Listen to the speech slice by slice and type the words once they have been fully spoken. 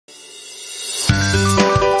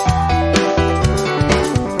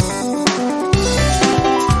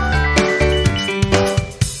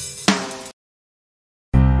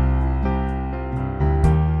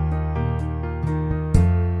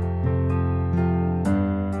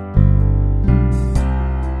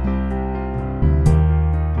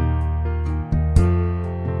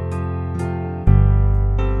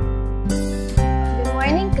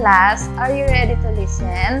class, are you ready to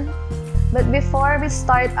listen? But before we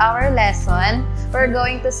start our lesson, we're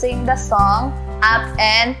going to sing the song Up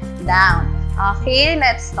and Down. Okay,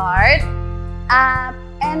 let's start. Up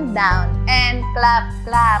and down and clap,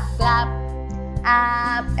 clap, clap.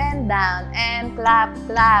 Up and down and clap,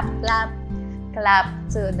 clap, clap. Clap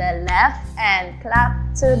to the left and clap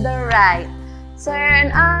to the right. Turn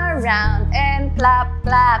around and clap,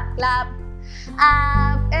 clap, clap.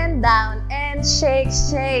 Up and down and shake,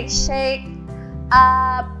 shake, shake.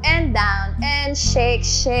 Up and down and shake,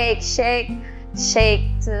 shake, shake. Shake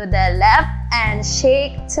to the left and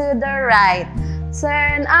shake to the right.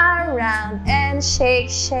 Turn around and shake,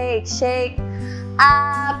 shake, shake.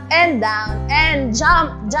 Up and down and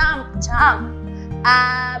jump, jump, jump.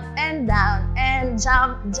 Up and down and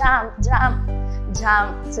jump, jump, jump.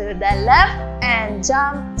 Jump to the left and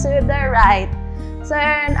jump to the right.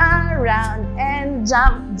 Turn around and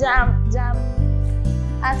jump, jump, jump.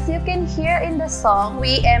 As you can hear in the song,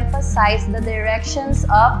 we emphasize the directions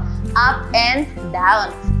of up and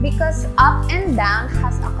down because up and down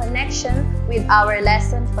has a connection with our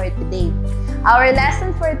lesson for today. Our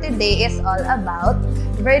lesson for today is all about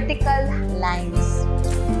vertical lines.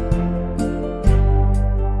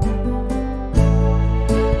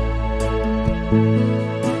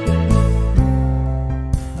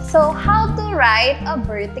 So how to write a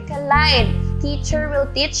vertical line? Teacher will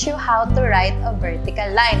teach you how to write a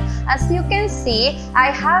vertical line. As you can see,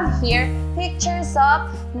 I have here pictures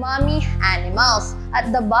of mommy animals.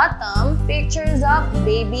 At the bottom, pictures of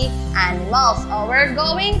baby animals. We're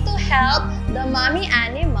going to help the mommy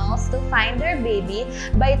animals to find their baby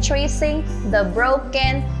by tracing the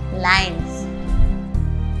broken lines.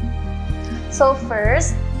 So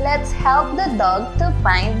first, let's help the dog to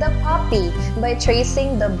find the puppy by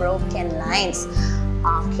tracing the broken lines.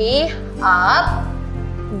 Okay, up,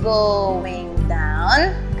 going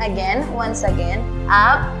down. Again, once again,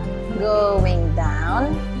 up, going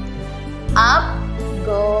down. Up,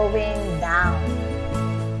 going down.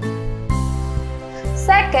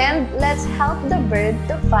 Second, let's help the bird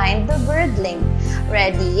to find the birdling.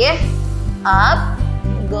 Ready? Up,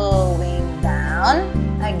 going down.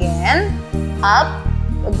 Again. Up,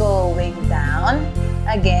 going down.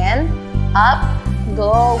 Again, up,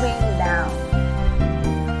 going down.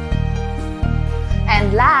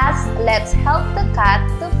 And last, let's help the cat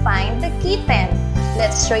to find the kitten.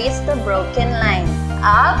 Let's trace the broken line.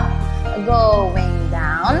 Up, going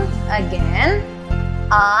down. Again,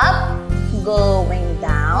 up, going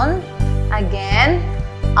down. Again,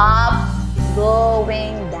 up,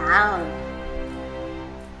 going down.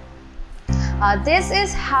 This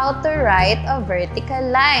is how to write a vertical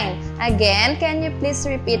line. Again, can you please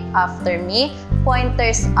repeat after me?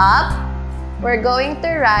 Pointers up. We're going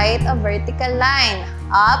to write a vertical line.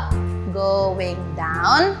 Up, going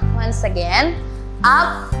down. Once again.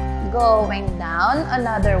 Up, going down.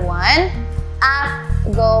 Another one. Up,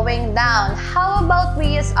 going down. How about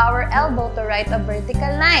we use our elbow to write a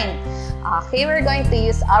vertical line? Okay, we're going to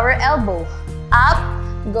use our elbow. Up,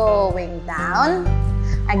 going down.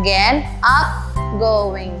 Again, up,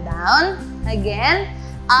 going down. Again,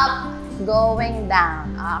 up, going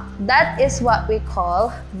down. That is what we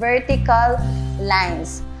call vertical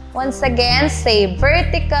lines. Once again, say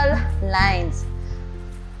vertical lines.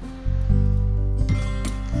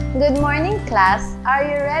 Good morning, class. Are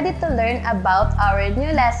you ready to learn about our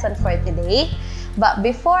new lesson for today? But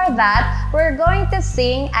before that, we're going to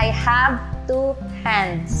sing I Have Two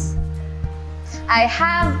Hands. I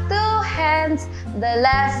have two hands, the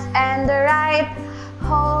left and the right.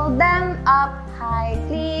 Hold them up high,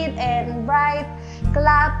 clean and bright.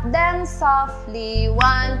 Clap them softly,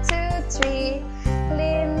 1, 2, 3.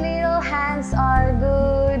 Clean little hands are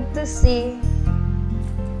good to see.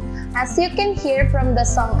 As you can hear from the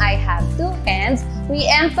song I Have Two Hands, we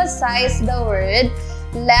emphasize the word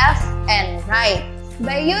left and right.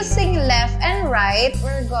 By using left and right,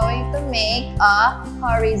 we're going to make a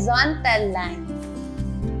horizontal line.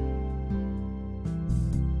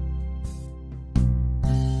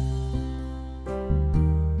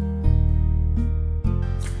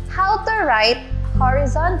 How to write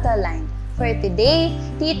horizontal line? For today,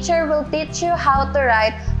 teacher will teach you how to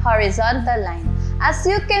write horizontal line. As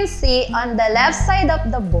you can see on the left side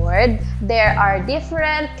of the board, there are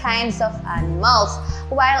different kinds of animals.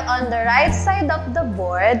 While on the right side of the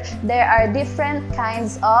board, there are different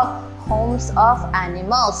kinds of homes of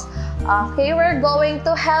animals. Okay, we're going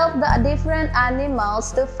to help the different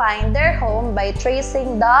animals to find their home by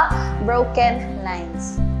tracing the broken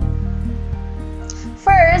lines.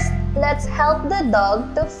 First, let's help the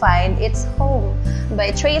dog to find its home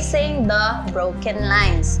by tracing the broken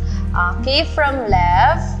lines. Okay, from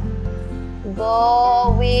left,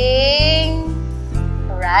 going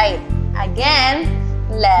right. Again,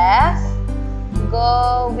 left,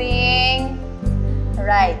 going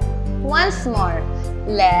right. Once more,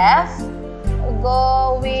 left,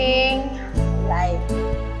 going right.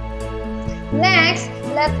 Next,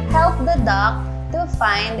 let's help the duck to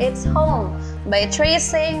find its home by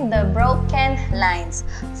tracing the broken lines.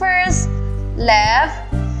 First, left,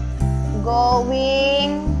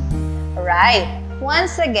 going right.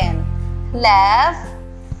 Once again, left,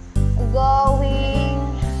 going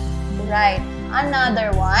right.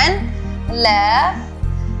 Another one, left,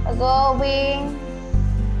 going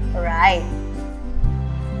right.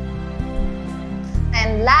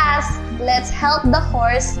 And last, let's help the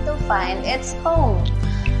horse to find its home.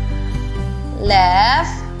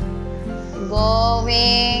 Left,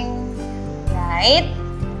 going right.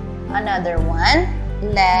 Another one,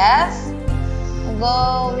 left,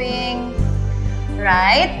 going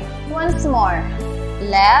right. Once more,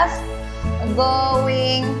 left,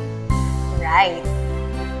 going right.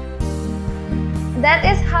 That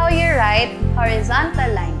is how you write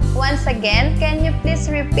horizontal line. Once again, can you please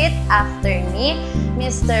repeat after me?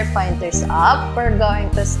 Mr. Pointer's up. We're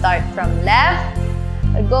going to start from left,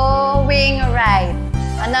 going right.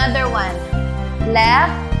 Another one,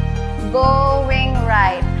 left, going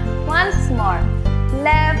right. Once more,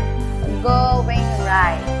 left, going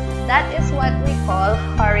right. That is what we call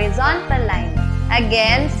horizontal line.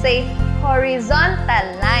 Again, say horizontal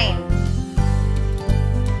line.